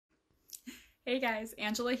Hey guys,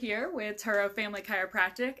 Angela here with Turo Family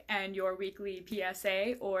Chiropractic and your weekly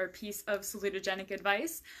PSA or piece of salutogenic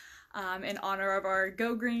advice in honor of our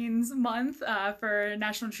Go Greens month for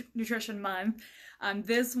National Nutrition Month.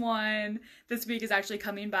 This week is actually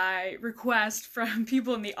coming by request from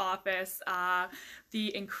people in the office,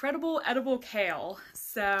 the incredible edible kale.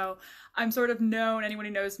 So I'm sort of known, anyone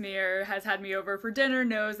who knows me or has had me over for dinner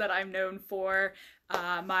knows that I'm known for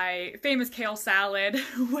my famous kale salad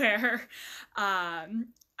where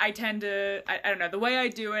I tend to, I don't know, the way I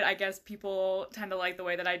do it, I guess people tend to like the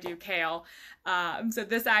way that I do kale. So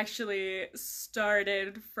this actually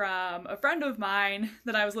started from a friend of mine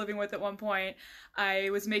that I was living with at one point. I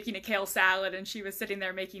was making a kale salad and she was sitting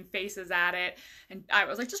there making faces at it. And I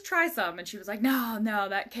was like, just try some. And she was like, no,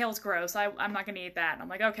 that kale's gross. I'm not gonna eat that. And I'm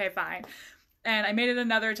like, okay, fine. And I made it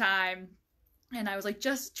another time. And I was like,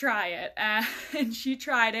 just try it. And she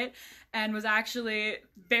tried it and was actually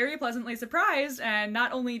very pleasantly surprised. And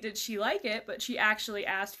not only did she like it, but she actually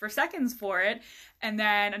asked for seconds for it. And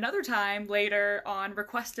then another time later on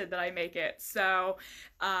requested that I make it. So,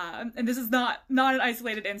 and this is not an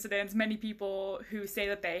isolated incident. Many people who say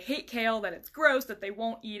that they hate kale, that it's gross, that they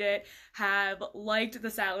won't eat it, have liked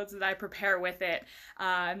the salads that I prepare with it.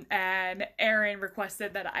 And Erin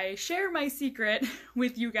requested that I share my secret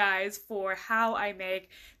with you guys for how I make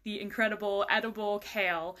the incredible edible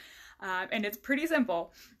kale. And it's pretty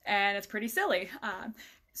simple and it's pretty silly.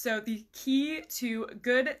 So the key to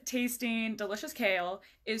good tasting, delicious kale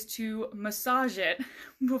is to massage it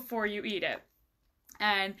before you eat it.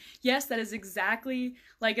 And yes, that is exactly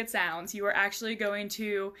like it sounds. You are actually going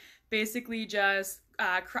to basically just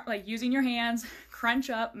like using your hands, crunch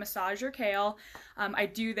up, massage your kale. I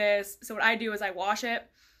do this. So what I do is I wash it,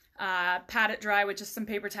 pat it dry with just some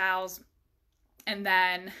paper towels, and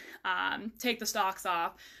then take the stalks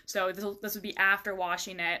off. So this would be after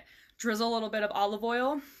washing it. Drizzle a little bit of olive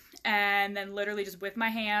oil, and then literally just with my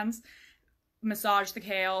hands, massage the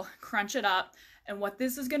kale, crunch it up. And what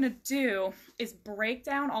this is gonna do is break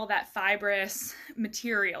down all that fibrous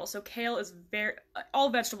material. So kale is all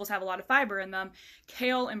vegetables have a lot of fiber in them.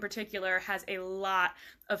 Kale in particular has a lot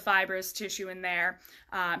of fibrous tissue in there.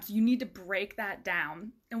 So you need to break that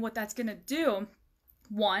down. And what that's gonna do,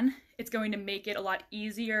 one, it's going to make it a lot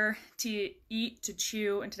easier to eat, to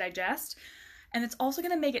chew, and to digest. And it's also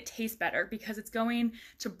going to make it taste better because it's going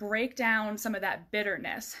to break down some of that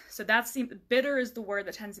bitterness. So bitter is the word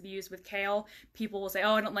that tends to be used with kale. People will say,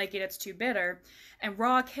 oh, I don't like it, it's too bitter. And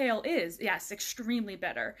raw kale is, yes, extremely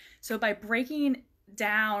bitter. So by breaking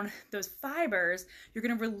down those fibers, you're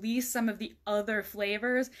going to release some of the other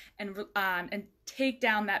flavors and take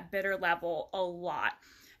down that bitter level a lot.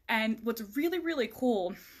 And what's really, really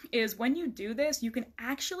cool is when you do this, you can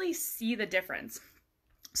actually see the difference.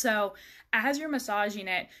 So as you're massaging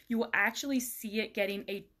it, you will actually see it getting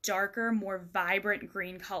a darker, more vibrant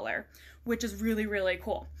green color, which is really, really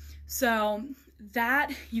cool. So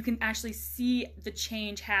that you can actually see the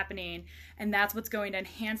change happening, and that's what's going to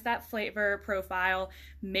enhance that flavor profile,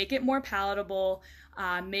 make it more palatable,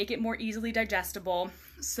 make it more easily digestible.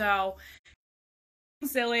 So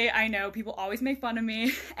silly, I know people always make fun of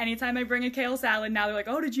me anytime I bring a kale salad. Now they're like,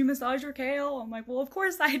 oh, did you massage your kale? I'm like, well, of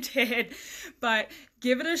course I did. But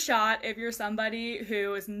give it a shot if you're somebody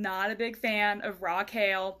who is not a big fan of raw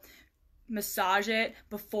kale. Massage it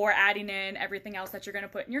before adding in everything else that you're going to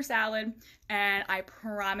put in your salad, and I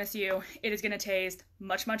promise you it is going to taste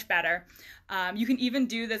much, much better. You can even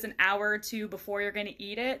do this an hour or two before you're going to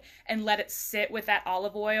eat it and let it sit with that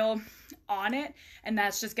olive oil on it, and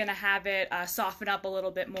that's just going to have it soften up a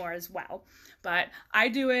little bit more as well. But I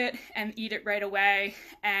do it and eat it right away,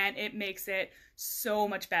 and it makes it so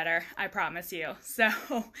much better, I promise you. So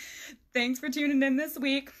thanks for tuning in this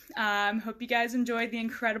week. Hope you guys enjoyed the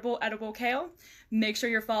incredible edible kale. Make sure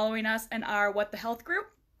you're following us in our What the Health group.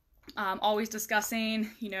 Always discussing,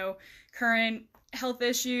 current health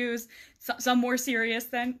issues, some more serious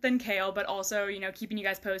than kale, but also, keeping you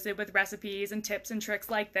guys posted with recipes and tips and tricks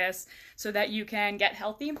like this so that you can get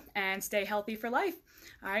healthy and stay healthy for life.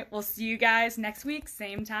 All right, we'll see you guys next week,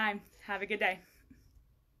 same time. Have a good day.